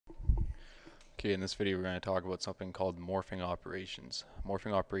Okay, in this video we're going to talk about something called morphing operations.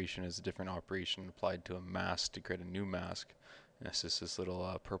 Morphing operation is a different operation applied to a mask to create a new mask. And it's just this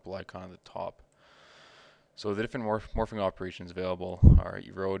little purple icon at the top. So the different morphing operations available are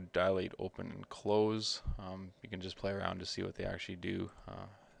erode, dilate, open, and close. You can just play around to see what they actually do.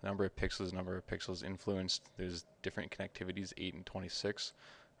 Number of pixels influenced. There's different connectivities, 8 and 26.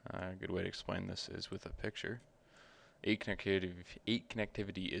 A good way to explain this is with a picture. 8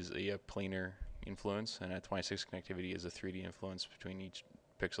 connectivity is a planar influence, and at 26 connectivity is a 3D influence between each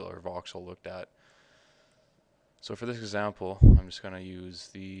pixel or voxel looked at. So for this example, I'm just going to use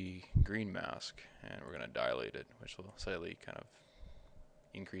the green mask, and we're going to dilate it, which will slightly kind of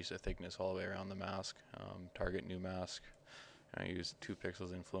increase the thickness all the way around the mask. Target new mask. I use 2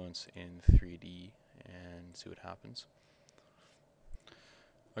 pixels influence in 3D and see what happens.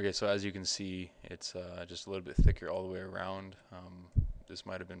 Okay, so as you can see, it's just a little bit thicker all the way around. This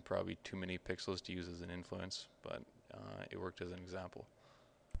might have been probably too many pixels to use as an influence, but it worked as an example.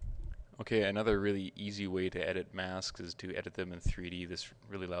 Okay, another really easy way to edit masks is to edit them in 3D. This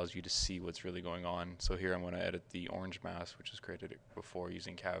really allows you to see what's really going on. So here I'm going to edit the orange mask, which was created before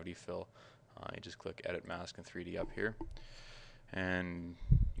using cavity fill. You just click Edit Mask in 3D up here, and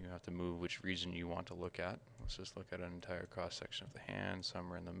you have to move which region you want to look at. Let's just look at an entire cross section of the hand,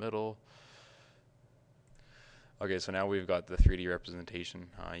 somewhere in the middle. Okay, so now we've got the 3D representation.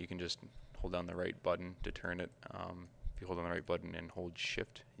 You can just hold down the right button to turn it. If you hold down the right button and hold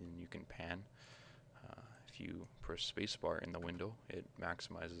Shift, and you can pan. If you press spacebar in the window, it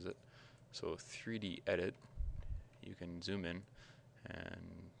maximizes it. So 3D edit, you can zoom in, and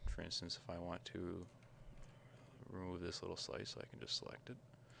for instance, if I want to remove this little slice, I can just select it,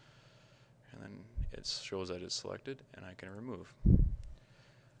 and then it shows that it's selected, and I can remove.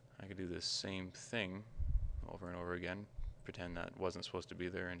 I could do the same thing over and over again, pretend that wasn't supposed to be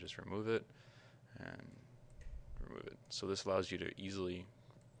there, and just remove it and remove it. So this allows you to easily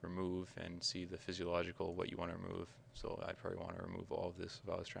remove and see the physiological what you want to remove. So I'd probably want to remove all of this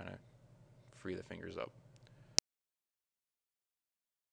if I was trying to free the fingers up.